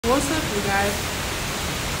What's up, you guys?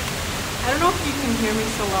 I don't know if you can hear me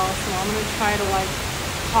so well, so I'm gonna try to like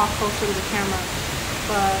talk closer to the camera.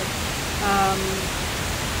 But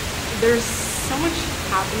there's so much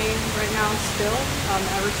happening right now still,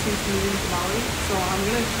 ever since moving to Bali. So I'm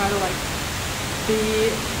gonna try to like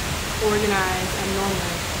be organized and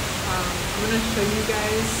normal. I'm gonna show you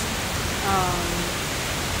guys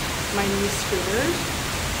my new scooters,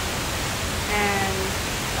 and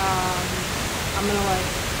I'm gonna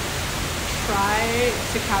like try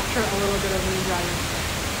to capture a little bit of me driving.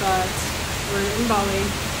 But we're in Bali,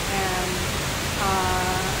 and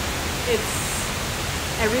it's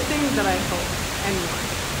everything that I hope and more.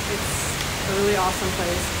 It's a really awesome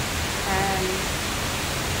place, and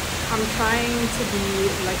I'm trying to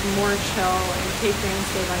be like more chill and take things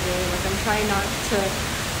day by day. Like I'm trying not to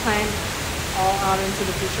plan all out into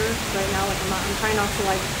the future right now. Like I'm trying not to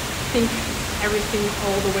like think everything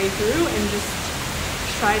all the way through, and just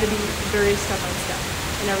try to be very step by step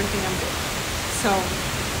in everything I'm doing. So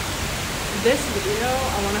this video,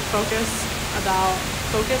 I want to focus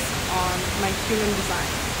on my human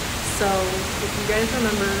design. So if you guys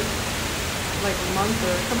remember, like a month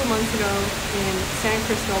or a couple months ago in San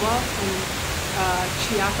Cristobal in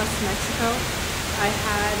Chiapas, Mexico,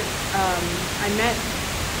 I met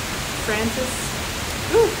Francis.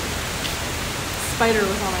 Ooh, spider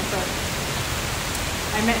was on my throat.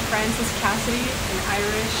 I met Francis Cassidy, an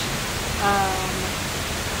Irish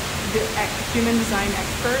human design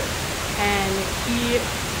expert, and he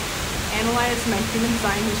analyzed my human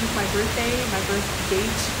design. He took my birthday, my birth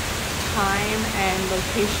date, time, and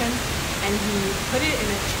location, and he put it in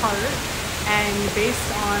a chart, and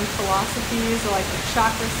based on philosophies like the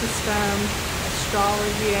chakra system,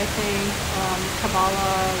 astrology, I think,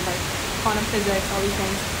 Kabbalah, like quantum physics, all these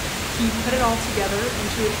things, he put it all together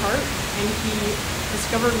into a chart, and he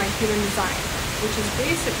discovered my human design, which is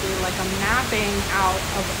basically like a mapping out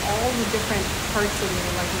of all the different parts of me,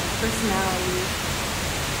 like my personality,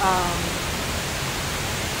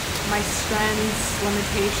 my strengths,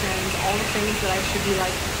 limitations, all the things that I should be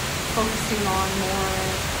like focusing on more.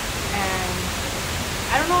 And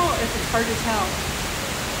I don't know if it's hard to tell.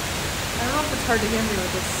 I don't know if it's hard to hear me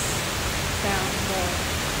with this sound, but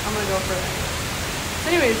I'm gonna go for it.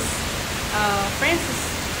 So anyways, Francis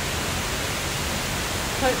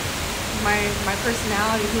put my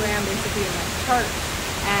personality, who I am, basically in my chart,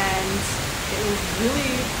 and it was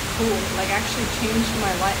really cool. Like actually changed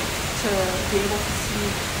my life to be able to see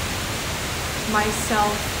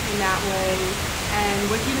myself in that way. And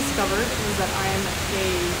what he discovered was that I am a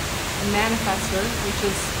manifestor, which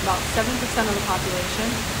is about 7% of the population.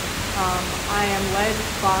 I am led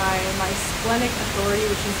by my splenic authority,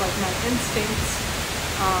 which is like my instincts.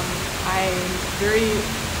 I'm very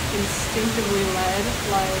instinctively led,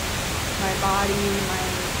 like my body, my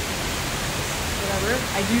whatever.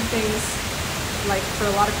 I do things like,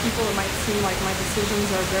 for a lot of people it might seem like my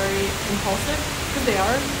decisions are very impulsive, because they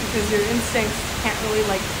are, because your instincts can't really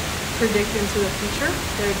like predict into the future.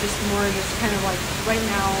 They're just more just kind of like right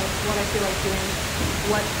now, what I feel like doing,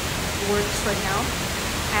 what works right now.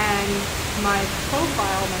 And my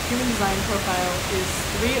profile, my human design profile, is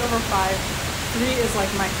 3/5. 3 is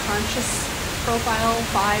like my conscious profile,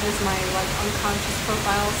 5 is my like unconscious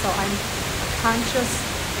profile. So I'm a conscious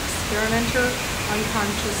experimenter,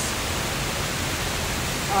 unconscious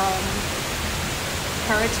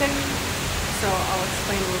heretic. So I'll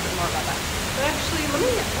explain a little bit more about that. But actually, let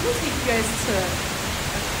me take you guys to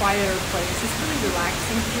a quieter place. It's really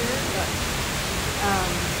relaxing here, but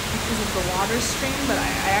because of the water stream. But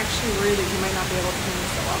I actually worry that you might not be able to hear me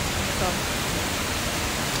so well. So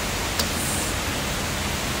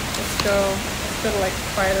let's go to like a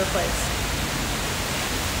quieter place.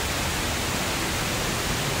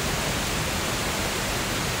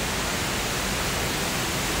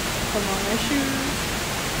 Put on my shoes.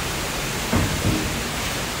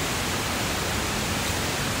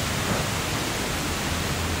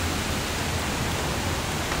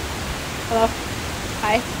 Hello.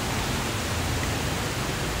 Hi.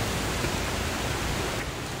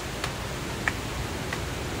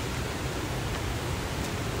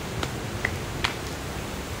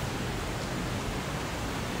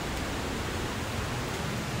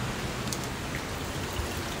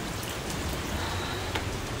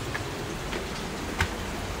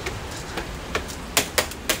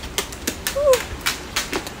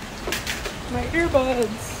 My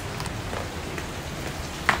earbuds.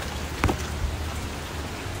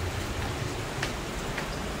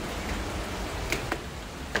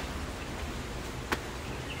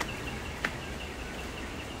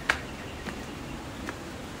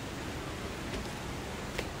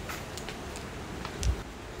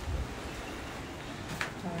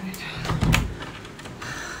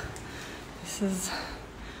 this is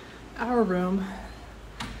our room.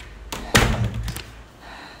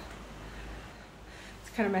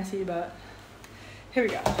 It's kind of messy, but here we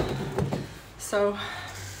go. So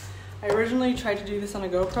I originally tried to do this on a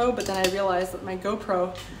GoPro, but then I realized that my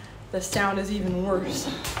GoPro, the sound is even worse.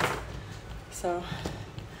 So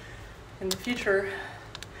in the future,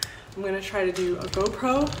 I'm gonna try to do a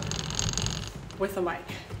GoPro with a mic.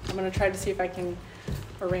 I'm gonna try to see if I can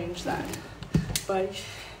arrange that. But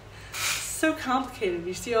it's so complicated.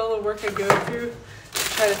 You see all the work I go through to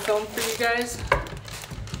try to film for you guys?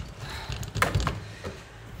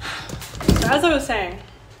 So as I was saying,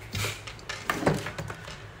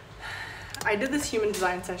 I did this human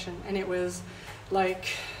design session and it was like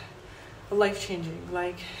life-changing.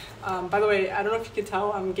 Like, by the way, I don't know if you can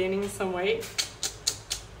tell, I'm gaining some weight,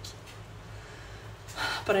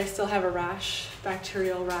 but I still have a rash,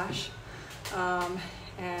 bacterial rash,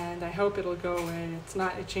 and I hope it'll go away. It's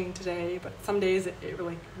not itching today, but some days it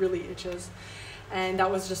really itches, and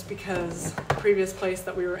that was just because the previous place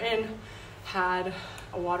that we were in had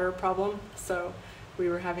a water problem, so we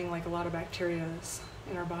were having like a lot of bacteria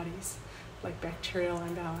in our bodies, like bacterial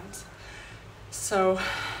imbalance. So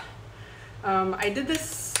I did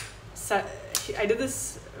this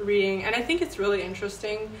reading, and I think it's really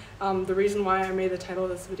interesting. The reason why I made the title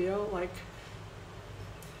of this video, like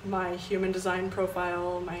my human design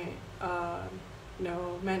profile, my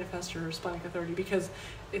manifestor, Splenic Authority, because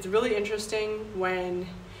it's really interesting when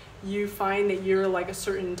you find that you're like a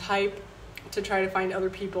certain type, to try to find other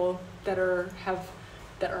people that are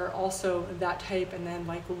also that type, and then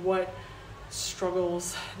like what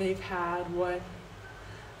struggles they've had, what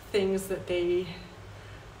things that they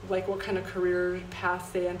like, what kind of career paths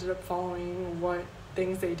they ended up following, what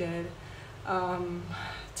things they did,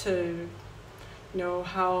 to know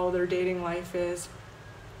how their dating life is.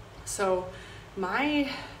 So my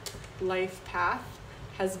life path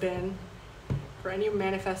has been, for any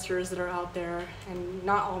manifestors that are out there, and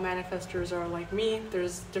not all manifestors are like me,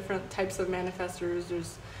 there's different types of manifestors.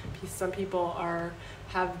 There's some people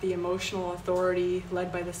have the emotional authority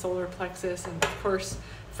led by the solar plexus, and of course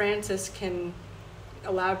Francis can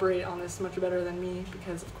elaborate on this much better than me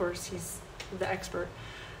because of course he's the expert.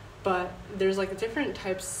 But there's like different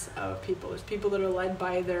types of people. There's people that are led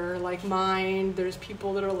by their like mind, there's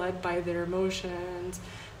people that are led by their emotions,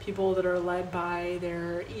 people that are led by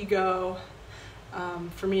their ego.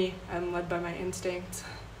 For me, I'm led by my instincts.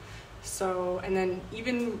 So, and then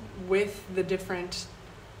even with the different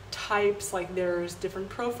types, like there's different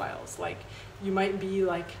profiles. Like you might be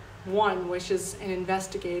like 1, which is an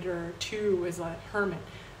investigator, 2 is a hermit,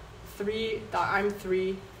 3, I'm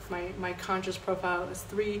 3, my conscious profile is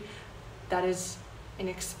 3, that is an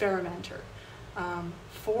experimenter.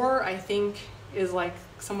 4, I think, is like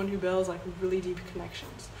someone who builds like really deep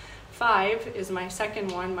connections. 5 is my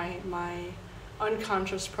second one, my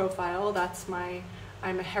unconscious profile,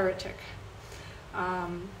 I'm a heretic.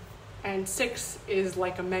 And 6 is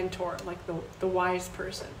like a mentor, like the wise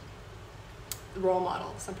person, role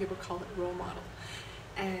model. Some people call it role model.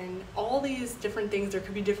 And all these different things, there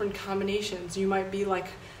could be different combinations. You might be like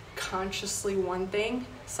consciously one thing,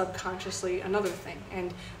 subconsciously another thing.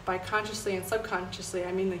 And by consciously and subconsciously,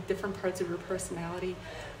 I mean like different parts of your personality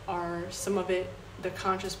are, some of it, the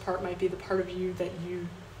conscious part might be the part of you that you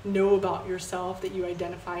know about yourself, that you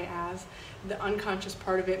identify as. The unconscious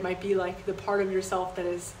part of it might be like the part of yourself that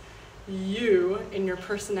is you in your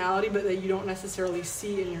personality, but that you don't necessarily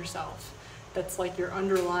see in yourself. That's like your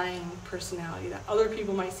underlying personality that other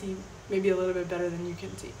people might see maybe a little bit better than you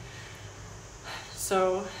can see.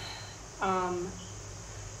 So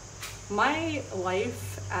my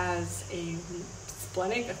life as a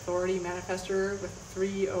Splenic Authority manifestor with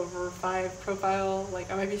 3/5 profile,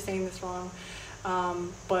 like I might be saying this wrong,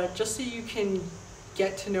 but just so you can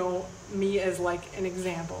get to know me as like an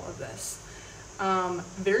example of this.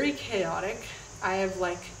 Very chaotic. I have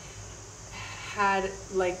like had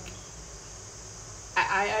like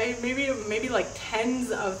I maybe like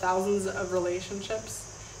tens of thousands of relationships,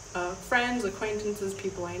 friends, acquaintances,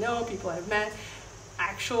 people I know, people I've met,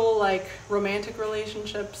 actual like romantic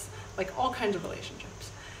relationships, like all kinds of relationships.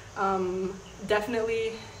 I'm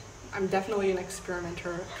definitely an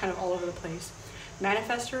experimenter, kind of all over the place.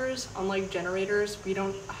 Manifestors, unlike generators, we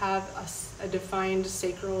don't have a defined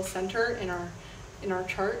sacral center in our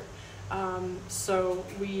chart, so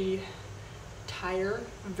we tire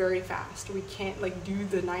very fast. We can't like do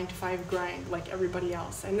the 9-to-5 grind like everybody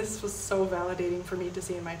else, and this was so validating for me to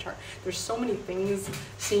see in my chart. There's so many things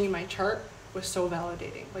seeing my chart was so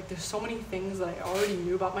validating. Like there's so many things that I already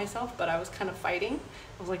knew about myself, but I was kind of fighting.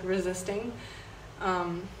 I was like resisting.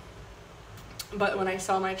 But when I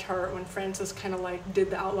saw my chart, when Francis kind of like did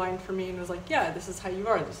the outline for me and was like, yeah, this is how you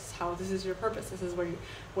are, this is your purpose, this is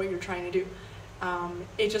what you're trying to do,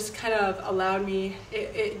 it just kind of allowed me,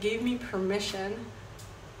 it gave me permission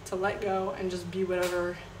to let go and just be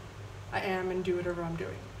whatever I am and do whatever I'm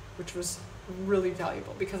doing, which was really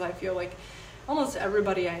valuable, because I feel like almost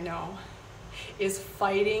everybody I know is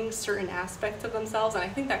fighting certain aspects of themselves, and I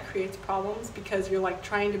think that creates problems, because you're like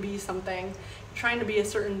trying to be something, you're trying to be a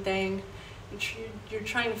certain thing, you're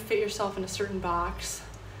trying to fit yourself in a certain box.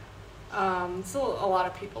 Still a lot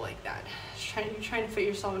of people like that. You're trying to fit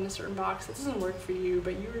yourself in a certain box. It doesn't work for you,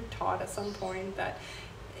 but you were taught at some point that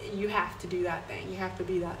you have to do that thing. You have to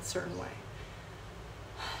be that certain way.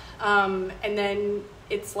 And then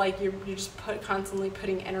it's like you're just constantly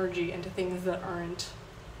putting energy into things that aren't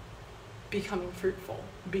becoming fruitful,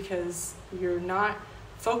 because you're not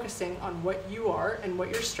focusing on what you are and what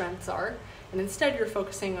your strengths are, and instead you're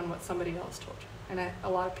focusing on what somebody else told you. And a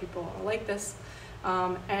lot of people are like this,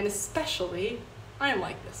 and especially I'm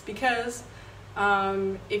like this, because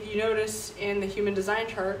if you notice in the human design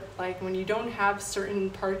chart, like when you don't have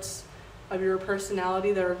certain parts of your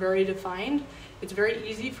personality that are very defined, it's very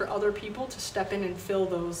easy for other people to step in and fill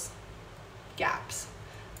those gaps.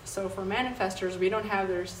 So for manifestors, we don't have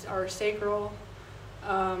our sacral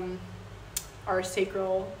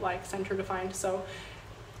like center defined. So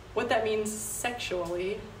what that means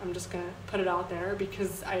sexually, I'm just gonna put it out there,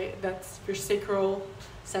 because that's your sacral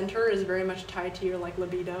center is very much tied to your like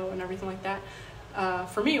libido and everything like that.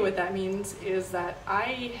 For me, what that means is that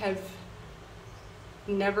I have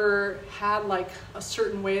never had like a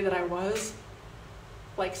certain way that I was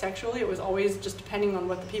like sexually. It was always just depending on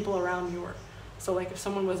what the people around me were. So like if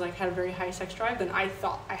someone was like had a very high sex drive, then I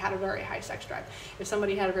thought I had a very high sex drive. If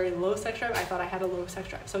somebody had a very low sex drive, I thought I had a low sex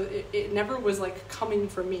drive. So it never was like coming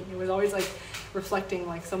from me. It was always like reflecting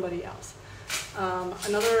like somebody else.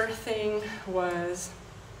 Another thing was,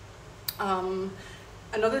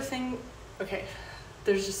 okay,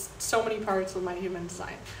 there's just so many parts of my human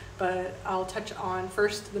design, but I'll touch on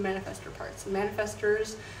first the manifestor parts. The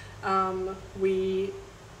manifestors,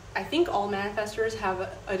 I think all manifestors have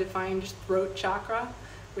a defined throat chakra,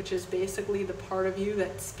 which is basically the part of you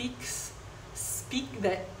that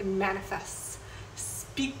that manifests,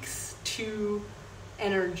 speaks to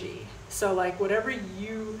energy. So like whatever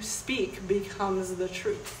you speak becomes the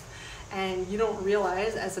truth. And you don't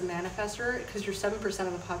realize as a manifestor, because you're 7%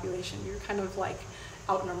 of the population, you're kind of like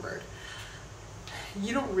outnumbered.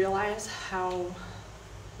 You don't realize how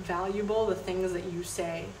valuable the things that you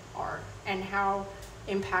say are and how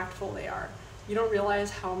impactful they are. You don't realize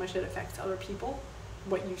how much it affects other people,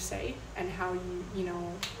 what you say, and how you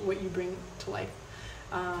know what you bring to life.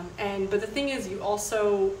 But the thing is, you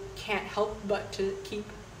also can't help but to keep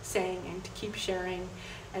saying and to keep sharing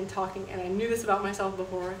and talking. And I knew this about myself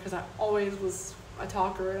before, because I always was a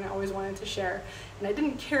talker and I always wanted to share, and I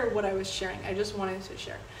didn't care what I was sharing, I just wanted to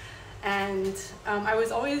share. And I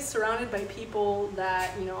was always surrounded by people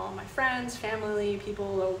that, you know, all my friends, family,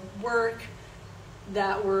 people at work,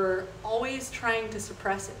 that were always trying to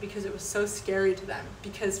suppress it because it was so scary to them.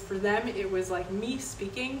 Because for them, it was like me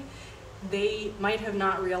speaking. They might have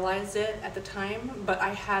not realized it at the time, but I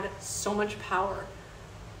had so much power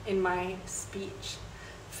in my speech.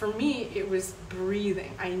 For me, it was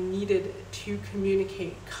breathing. I needed to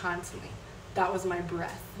communicate constantly. That was my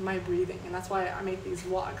breath, my breathing. And that's why I make these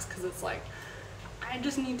vlogs, because it's like, I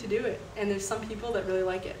just need to do it. And there's some people that really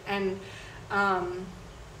like it. And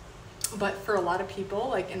but for a lot of people,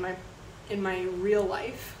 like in my real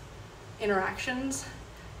life interactions,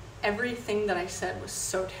 everything that I said was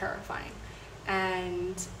so terrifying,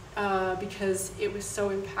 and because it was so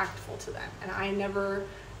impactful to them, and I never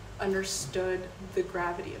understood the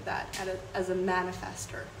gravity of that as a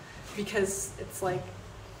manifestor, because it's like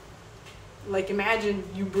imagine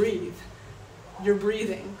you breathe, you're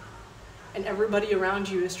breathing, and everybody around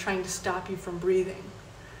you is trying to stop you from breathing.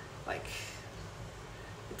 Like,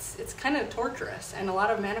 it's kind of torturous. And a lot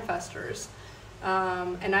of manifestors,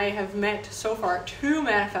 and I have met so far two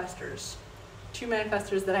manifestors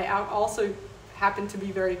that I also happen to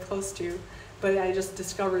be very close to, but I just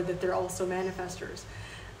discovered that they're also manifestors.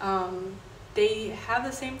 They have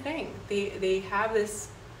the same thing. They have this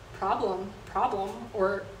problem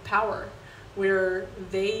or power where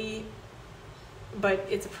but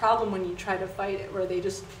it's a problem when you try to fight it, where they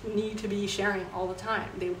just need to be sharing all the time.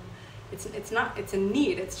 It's a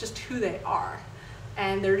need, it's just who they are.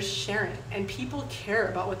 And they're just sharing, and people care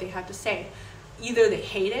about what they have to say. Either they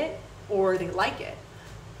hate it or they like it,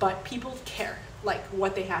 but people care. like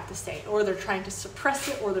what they have to say, or they're trying to suppress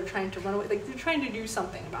it, or they're trying to run away. Like they're trying to do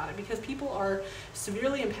something about it, because people are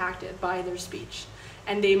severely impacted by their speech,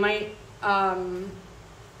 and they might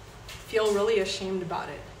feel really ashamed about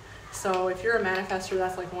it. So if you're a manifestor,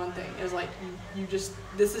 that's like one thing, is like you just,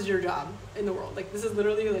 this is your job in the world. Like this is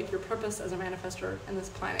literally like your purpose as a manifestor in this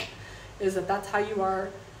planet, is that that's how you are,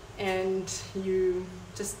 and you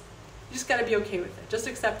just got to be okay with it. Just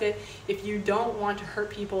accept it. If you don't want to hurt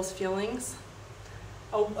people's feelings,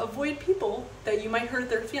 avoid people that you might hurt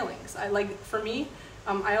their feelings. For me,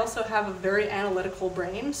 I also have a very analytical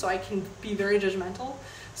brain, so I can be very judgmental.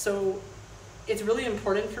 So it's really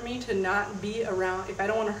important for me to not be around, if I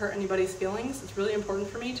don't want to hurt anybody's feelings, it's really important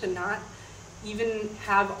for me to not even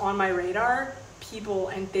have on my radar people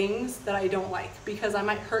and things that I don't like, because I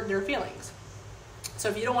might hurt their feelings. So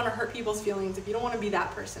if you don't want to hurt people's feelings, if you don't want to be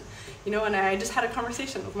that person, you know, and I just had a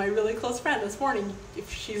conversation with my really close friend this morning.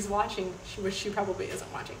 If she's watching, she probably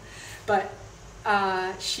isn't watching, but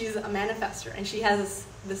she's a manifestor, and she has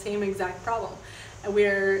the same exact problem.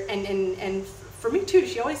 And for me too,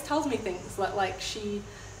 she always tells me things that, like, she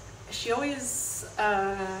always says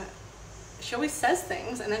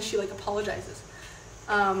things, and then she like apologizes,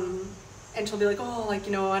 and she'll be like, oh, like,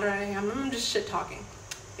 you know what, I'm just shit talking.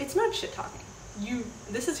 It's not shit talking.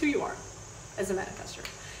 This is who you are as a manifestor.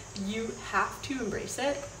 You have to embrace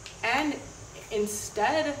it, and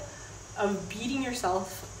instead of beating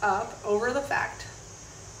yourself up over the fact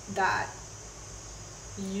that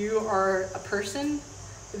you are a person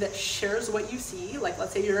that shares what you see, like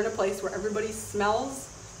let's say you're in a place where everybody smells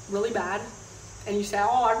really bad, and you say,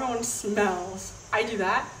 oh, everyone smells. I do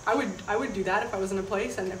that. I would do that if I was in a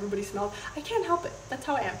place and everybody smelled. I can't help it. That's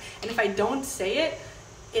how I am. And if I don't say it,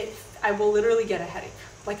 I will literally get a headache.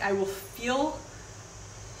 Like I will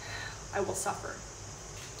suffer.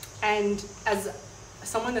 And as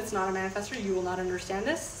someone that's not a manifestor, you will not understand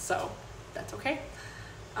this, so that's okay.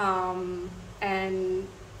 And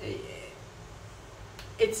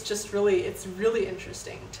it's really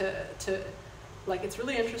interesting it's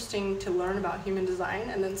really interesting to learn about human design,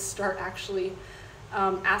 and then start actually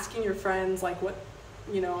asking your friends like what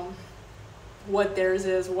theirs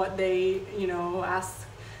is, what they, ask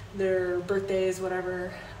their birthdays,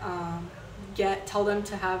 whatever. Tell them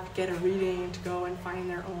to get a reading, to go and find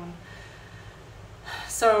their own.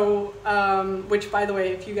 So, which by the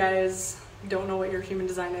way, if you guys don't know what your human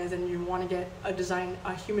design is and you want to get a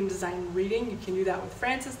human design reading, you can do that with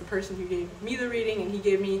Francis, the person who gave me the reading, and he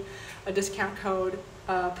gave me a discount code,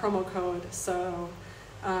 promo code, so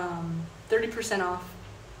 30% off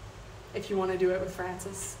if you want to do it with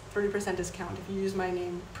Francis, 30% discount if you use my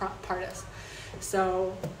name, Pardes.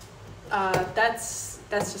 So that's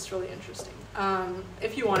just really interesting.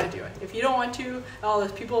 If you want to do it. If you don't want to,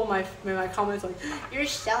 there's people in my comments like, you're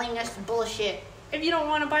selling us bullshit. If you don't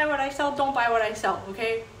want to buy what I sell, don't buy what I sell,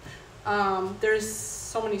 okay? There's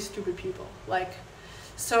so many stupid people.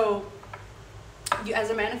 So as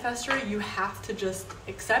a manifestor, you have to just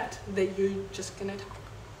accept that you're just gonna talk.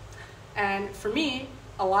 And for me,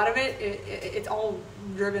 a lot of it's all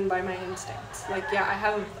driven by my instincts. I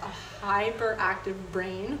have a hyperactive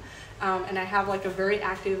brain, and I have a very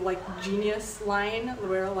active genius line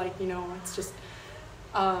where it's just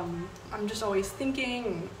I'm just always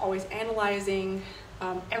thinking, always analyzing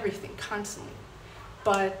everything constantly.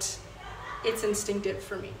 But it's instinctive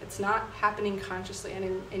for me. It's not happening consciously.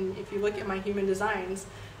 And if you look at my human designs,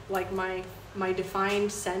 my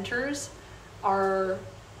defined centers are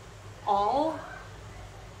all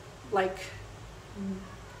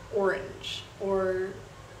orange, or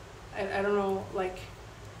I don't know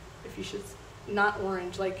if you should, not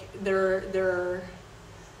orange, they're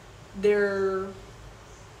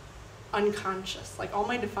unconscious. All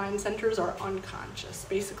my defined centers are unconscious,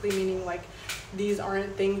 basically meaning these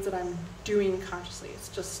aren't things that I'm doing consciously.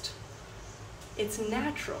 It's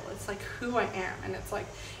natural. It's who I am, and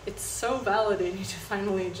it's so validating to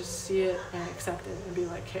finally just see it and accept it and be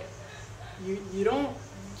like, hey,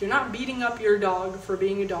 you're not beating up your dog for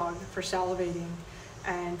being a dog, for salivating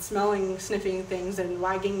and sniffing things and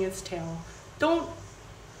wagging its tail. Don't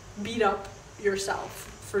beat up yourself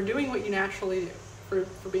for doing what you naturally do,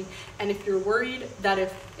 for being. And if you're worried that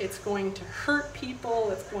if it's going to hurt people,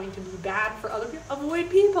 it's going to be bad for other people, avoid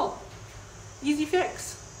people. Easy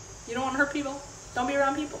fix. You don't want to hurt people, don't be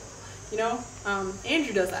around people.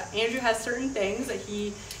 Andrew does that. Andrew has certain things that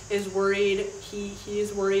he is worried. He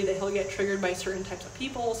is worried that he'll get triggered by certain types of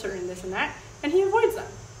people, certain this and that, and he avoids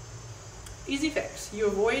them. Easy fix. You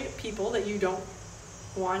avoid people that you don't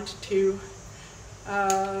want to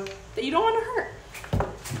hurt.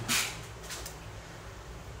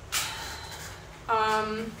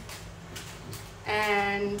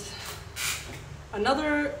 And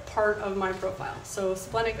another part of my profile, so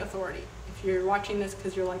Splenic Authority. If you're watching this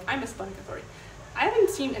because you're like, I'm a Splenic Authority. I haven't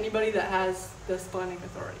seen anybody that has the Splenic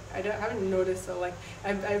Authority. I haven't noticed, so like,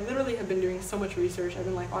 I literally have been doing so much research. I've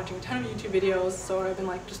been like watching a ton of YouTube videos, so I've been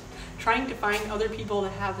like just trying to find other people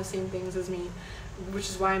that have the same things as me, which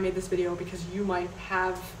is why I made this video, because you might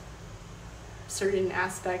have certain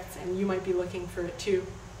aspects and you might be looking for it too.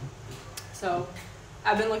 So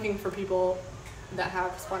I've been looking for people that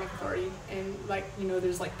have Splenic Authority, and like, you know,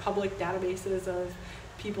 there's like public databases of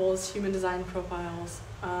people's human design profiles.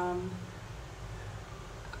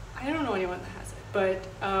 I don't know anyone that has it, but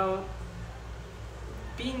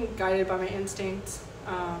being guided by my instincts,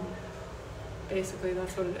 basically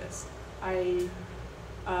that's what it is.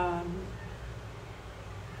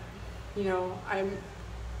 You know, I'm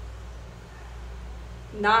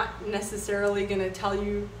not necessarily going to tell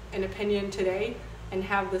you an opinion today and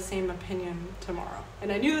have the same opinion tomorrow.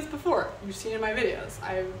 And I knew this before. You've seen in my videos.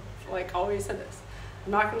 I've like always said this.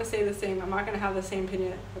 I'm not going to say the same. I'm not going to have the same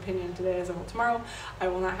opinion today as I will tomorrow. I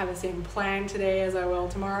will not have the same plan today as I will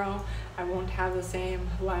tomorrow. I won't have the same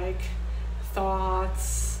like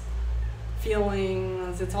thoughts,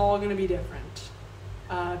 feelings. It's all going to be different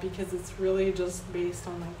because it's really just based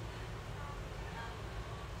on like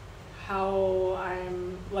how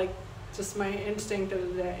I'm like just my instinct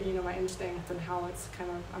of the day, you know, my instinct and how it's kind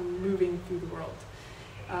of I'm moving through the world.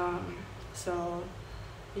 So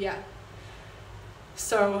yeah.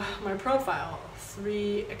 So my profile,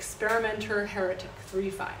 3 experimenter heretic,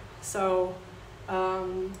 3-5. So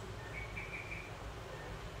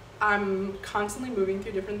I'm constantly moving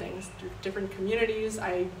through different things, through different communities.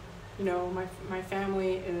 You know, my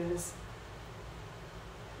family is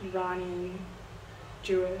Iranian,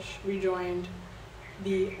 Jewish. We joined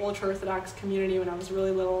the ultra-Orthodox community when I was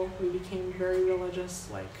really little. We became very religious.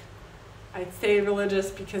 Like, I'd say religious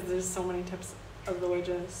because there's so many types of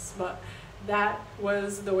religious, but that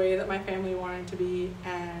was the way that my family wanted to be,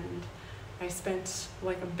 and I spent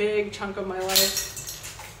like a big chunk of my life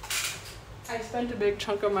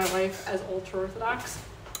as ultra-Orthodox,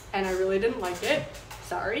 and I really didn't like it.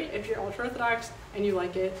 Sorry if you're ultra-Orthodox and you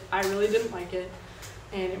like it. I really didn't like it,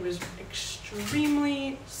 and it was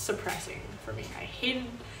extremely suppressing for me. I hated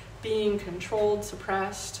being controlled,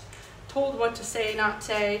 suppressed, told what to say, not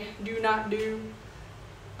say, do, not do.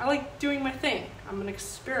 I like doing my thing. I'm an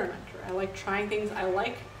experimenter. I like trying things. I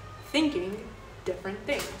like thinking different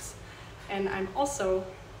things. And I'm also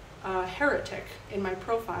a heretic in my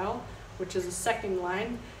profile, which is a second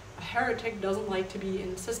line. A heretic doesn't like to be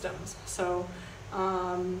in systems. So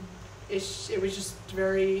it was just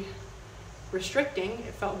very restricting.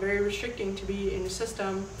 It felt very restricting to be in a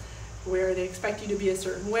system where they expect you to be a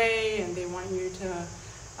certain way and they want you to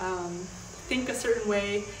think a certain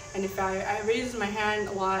way. And if I raised my hand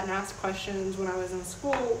a lot and asked questions when I was in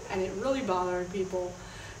school, and it really bothered people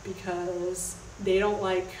because they don't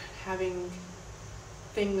like having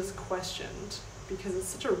things questioned, because it's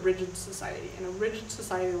such a rigid society. In a rigid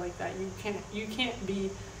society like that, you can't be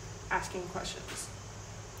asking questions.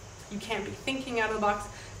 You can't be thinking out of the box.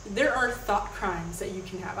 There are thought crimes that you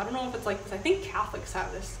can have. I don't know if it's like this. I think Catholics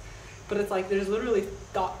have this, but it's like there's literally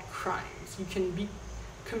thought crimes. You can be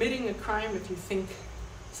committing a crime if you think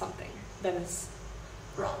something that is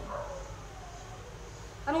wrong.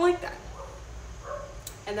 I don't like that.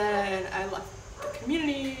 And then I left the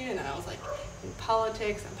community, and then I was like in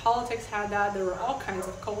politics, and politics had that. There were all kinds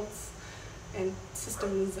of cults and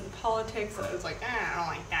systems and politics, and I was like, I don't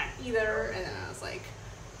like that either. And then I was like,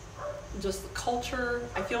 just the culture.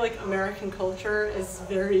 I feel like American culture is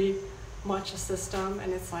very much a system,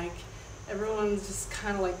 and it's like everyone's just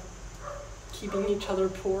kind of like keeping each other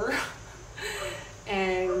poor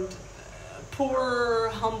and poor,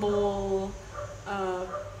 humble,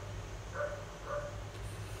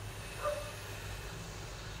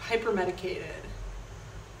 hyper-medicated.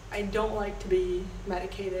 I don't like to be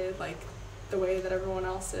medicated like the way that everyone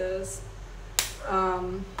else is.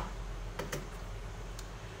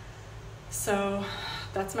 So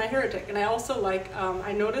that's my heretic. And I also like,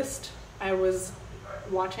 I noticed I was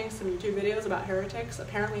watching some YouTube videos about heretics.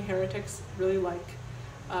 Apparently heretics really like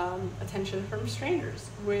attention from strangers,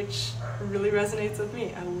 which really resonates with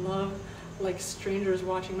me. I love like strangers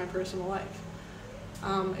watching my personal life.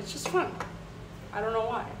 It's just fun. I don't know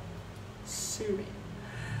why. Sue me.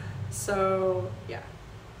 So yeah,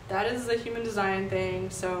 that is the human design thing.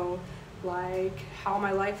 So like how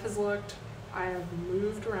my life has looked, I have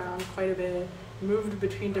moved around quite a bit, moved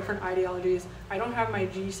between different ideologies. I don't have my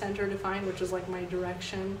G center defined, which is like my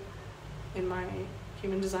direction in my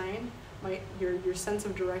human design, your sense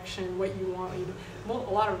of direction, what you want. A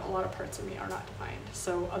lot of parts of me are not defined.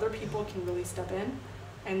 So other people can really step in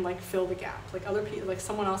and like fill the gap. Like other people, like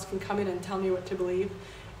someone else can come in and tell me what to believe.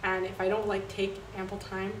 And if I don't like take ample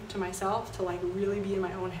time to myself to like really be in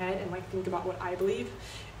my own head and like think about what I believe,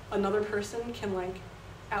 another person can like,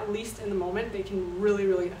 at least in the moment, they can really,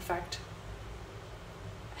 really affect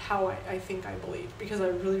how I think I believe, because I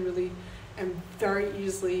really, really am very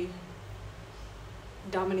easily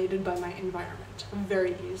dominated by my environment,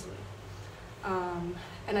 very easily.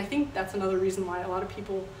 And I think that's another reason why a lot of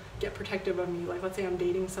people get protective of me. Like, let's say I'm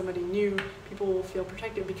dating somebody new, people will feel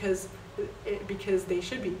protective because they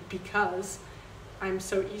should be, because I'm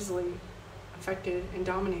so easily affected and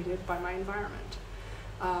dominated by my environment.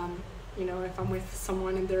 You know, if I'm with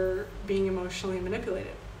someone and they're being emotionally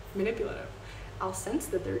manipulative, I'll sense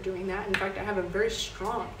that they're doing that. In fact, I have a very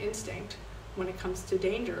strong instinct when it comes to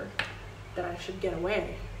danger that I should get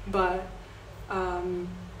away. But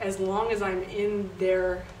as long as I'm in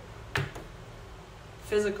their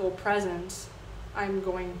physical presence, I'm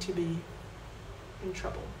going to be in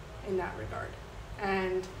trouble in that regard.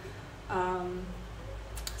 And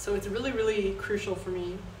so it's really, really crucial for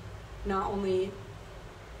me, not only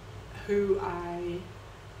who I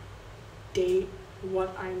date,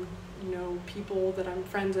 what I'm, you know, people that I'm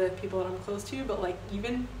friends with, people that I'm close to, but like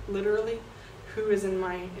even literally who is in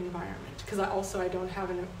my environment. Because I don't have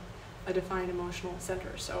a defined emotional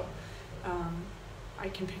center. So I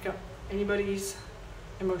can pick up anybody's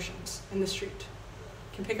emotions in the street.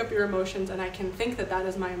 I can pick up your emotions and I can think that that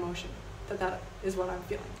is my emotion, that is what I'm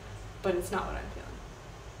feeling. But it's not what I'm feeling.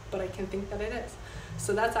 But I can think that it is.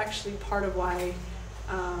 So that's actually part of why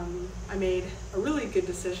I made a really good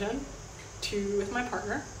decision to, with my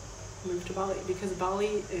partner, move to Bali, because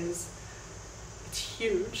Bali it's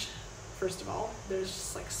huge. First of all, there's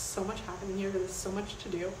just like so much happening here. There's so much to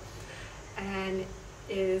do, and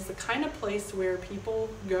it is the kind of place where people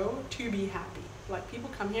go to be happy. Like, people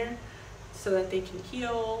come here so that they can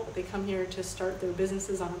heal. They come here to start their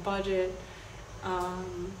businesses on a budget.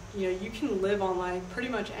 You know, you can live on like pretty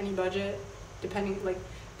much any budget, depending, like,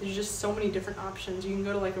 there's just so many different options. You can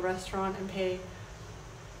go to like a restaurant and pay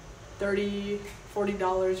 $30,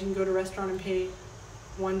 $40. You can go to a restaurant and pay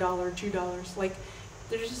 $1, $2. Like,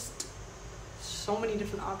 there's just so many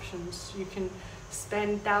different options. You can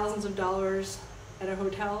spend thousands of dollars at a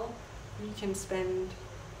hotel. You can spend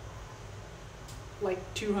like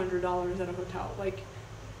 $200 at a hotel. Like,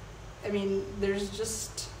 I mean, there's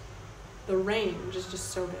just, the range is just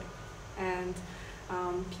so big. And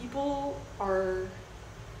people are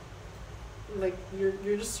like,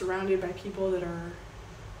 you're just surrounded by people that are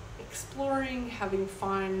exploring, having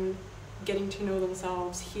fun, getting to know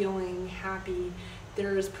themselves, healing, happy.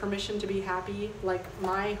 There is permission to be happy. Like,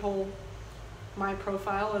 my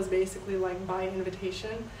profile is basically like by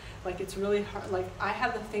invitation. Like, it's really hard. Like, I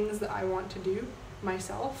have the things that I want to do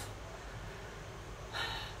myself,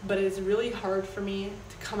 but it's really hard for me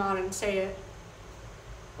to come out and say it,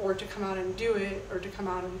 or to come out and do it, or to come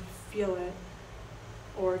out and feel it,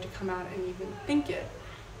 or to come out and even think it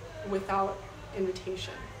without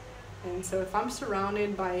invitation. And so if I'm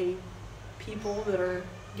surrounded by people that are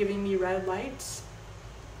giving me red lights,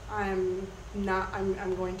 I'm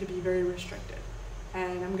going to be very restricted.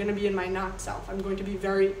 And I'm going to be in my not self. I'm going to be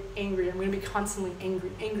very angry. I'm going to be constantly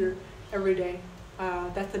angry. Anger every day.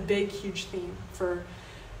 That's a big, huge theme for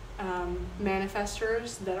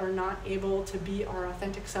manifestors that are not able to be our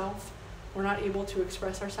authentic self. We're not able to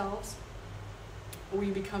express ourselves.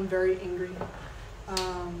 We become very angry.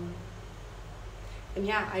 And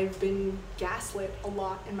yeah, I've been gaslit a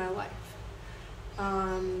lot in my life.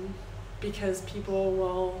 Because people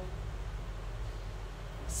will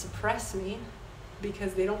suppress me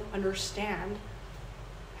because they don't understand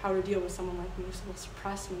how to deal with someone like me. So they'll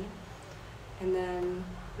suppress me, and then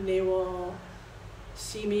they will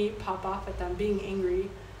see me pop off at them being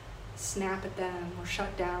angry, snap at them, or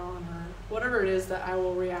shut down, or whatever it is that I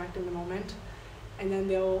will react in the moment. And then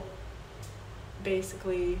they'll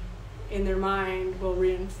basically, in their mind, will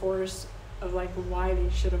reinforce of like why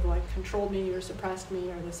they should have like controlled me or suppressed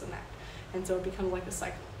me or this and that. And so it becomes like a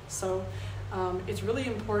cycle. So it's really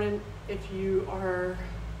important, if you are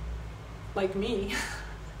like me,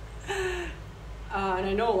 and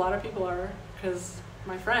I know a lot of people are, because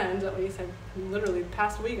my friends, at least, literally the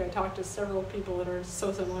past week I talked to several people that are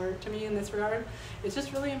so similar to me in this regard. It's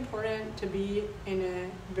just really important to be in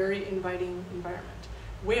a very inviting environment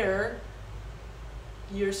where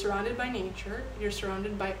you're surrounded by nature, you're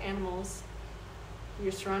surrounded by animals,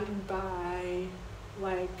 you're surrounded by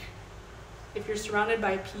like if you're surrounded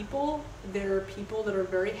by people, there are people that are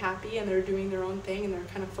very happy and they're doing their own thing and they're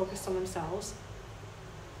kind of focused on themselves.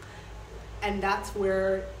 And that's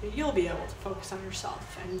where you'll be able to focus on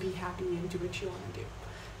yourself and be happy and do what you want to do.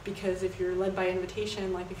 Because if you're led by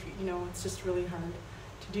invitation, like if you know, it's just really hard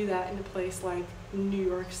to do that in a place like New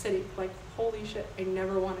York City. Like, holy shit, I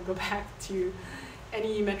never want to go back to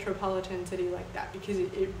any metropolitan city like that, because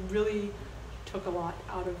it really took a lot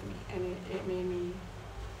out of me and it made me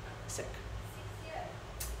sick.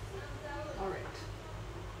 All right.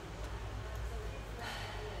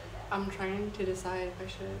 I'm trying to decide if I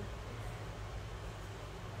should.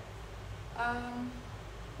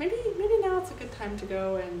 Maybe now it's a good time to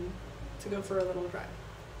go for a little drive.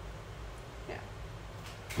 Yeah.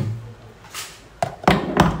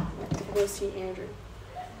 I'll go see Andrew.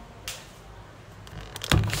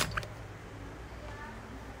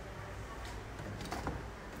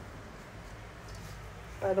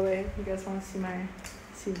 By the way, you guys want to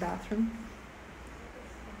see the bathroom?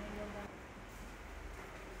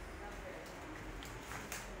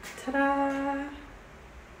 Ta-da!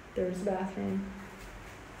 There's the bathroom.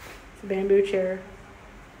 It's a bamboo chair.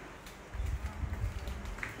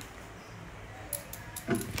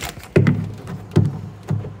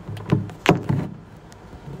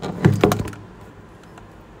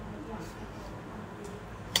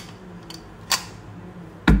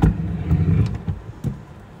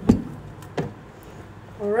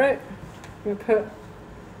 Alright, I'm gonna put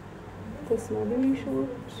this in my baby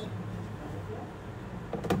shorts.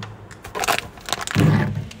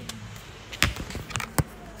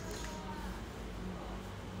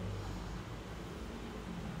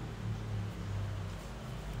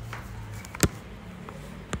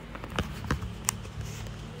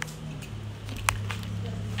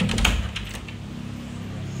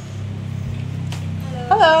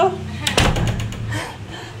 Hello.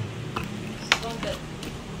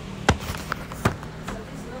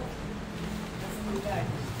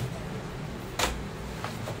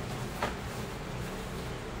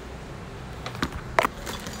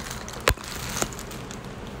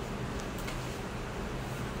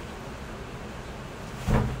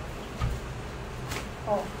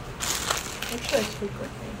 Oh, what should I take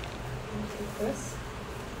with me? I'm gonna take this.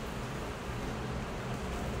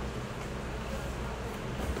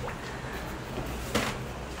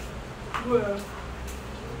 Whoa.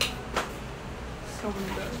 So many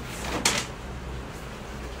books.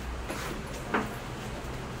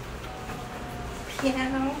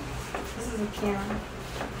 Piano. This is a piano.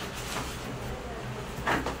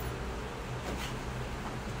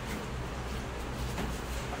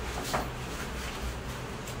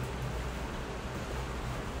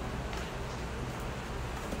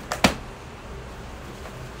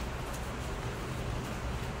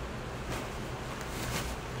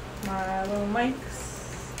 My little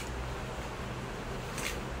mics,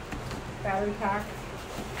 battery pack.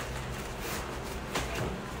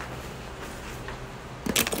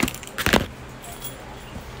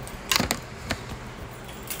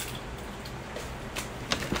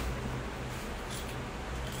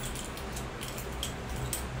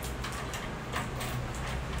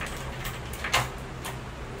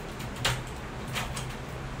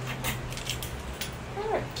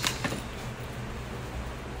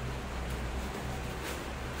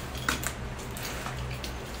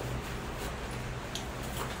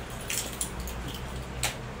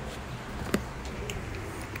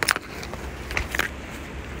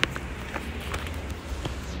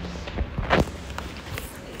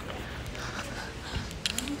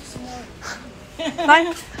 Bye.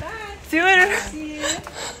 Bye. See you later. See you.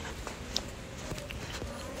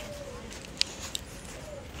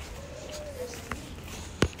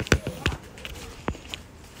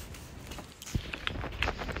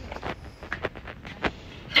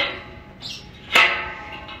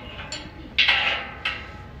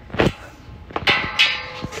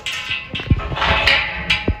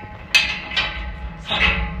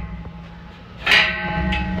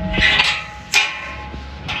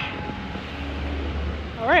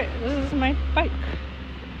 Alright, this is my bike.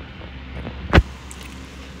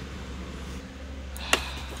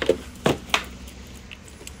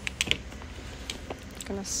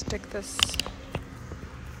 Gonna stick this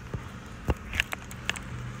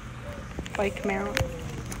bike mount.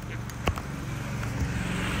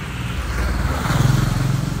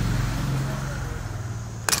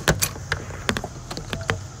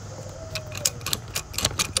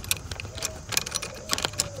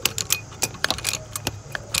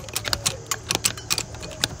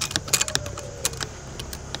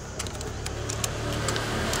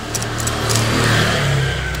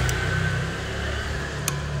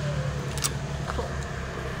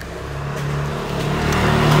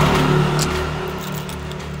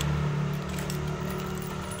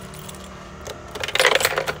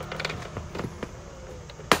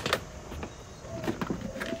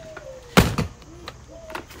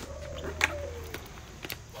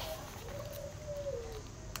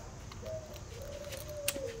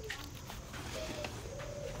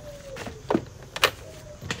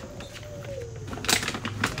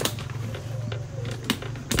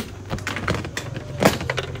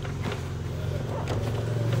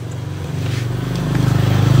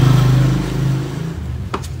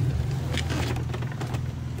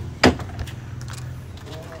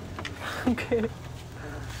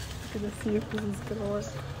 This is gonna work.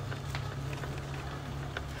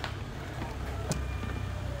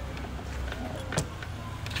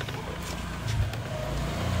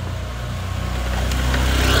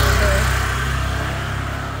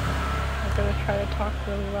 I'm gonna try to talk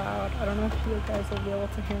really loud. I don't know if you guys will be able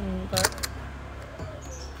to hear me, but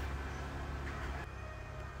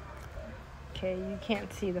okay, you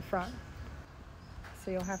can't see the front,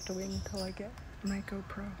 so you'll have to wait until I get my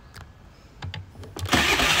GoPro.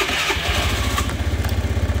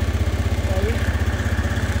 Ready?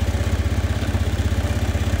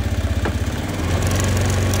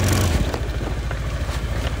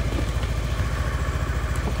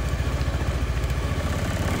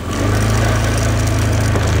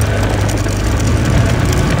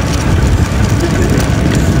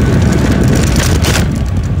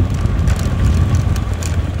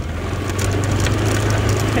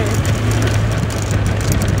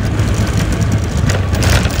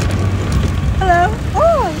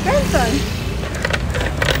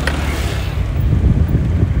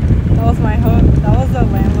 That was the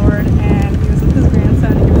landlord, and he was with his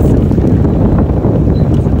grandson. He was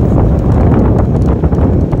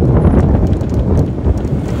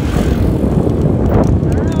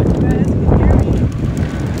I don't know if you guys can hear me.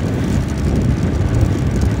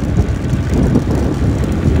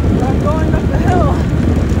 I'm going up the hill.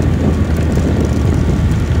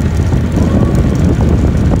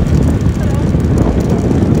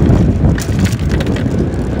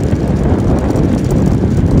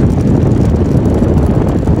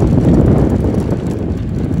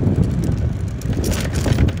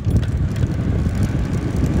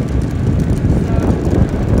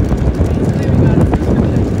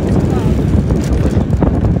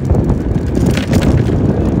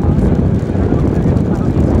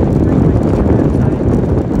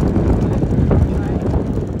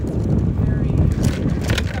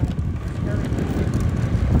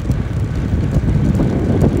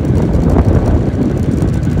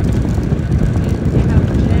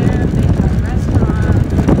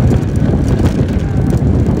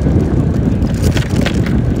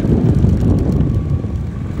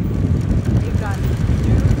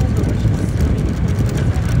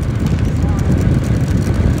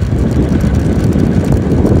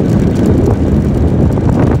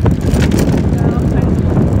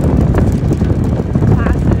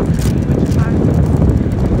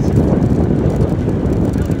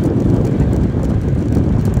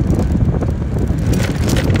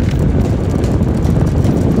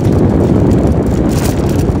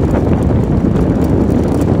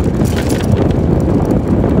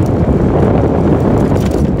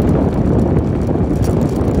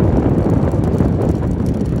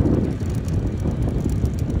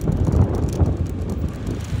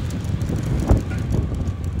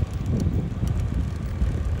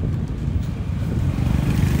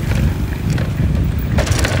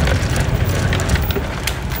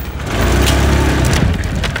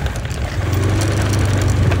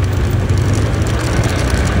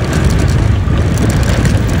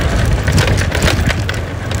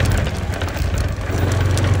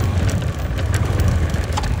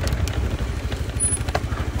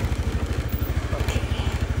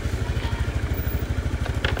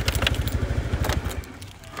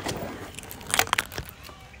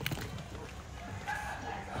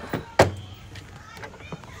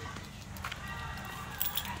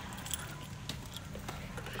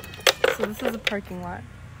 So this is a parking lot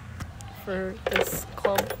for this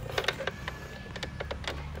club.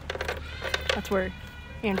 That's where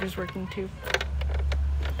Andrew's working too.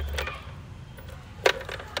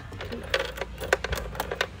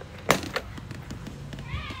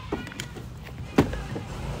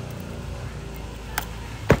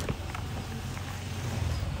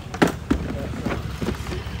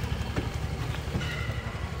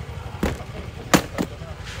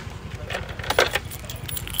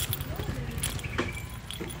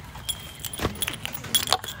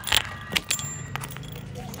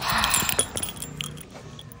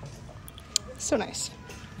 So nice.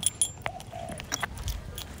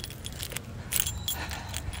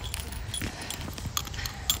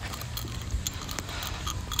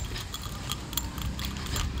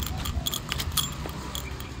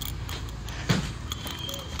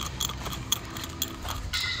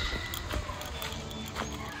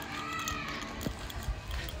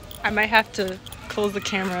 I might have to close the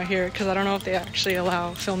camera here because I don't know if they actually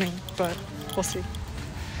allow filming, but we'll see.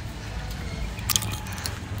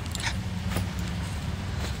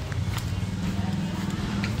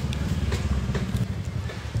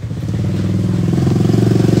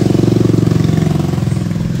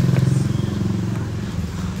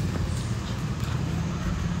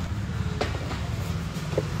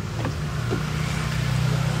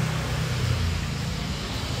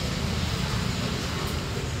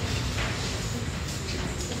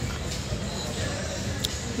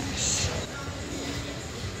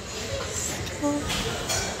 beautiful.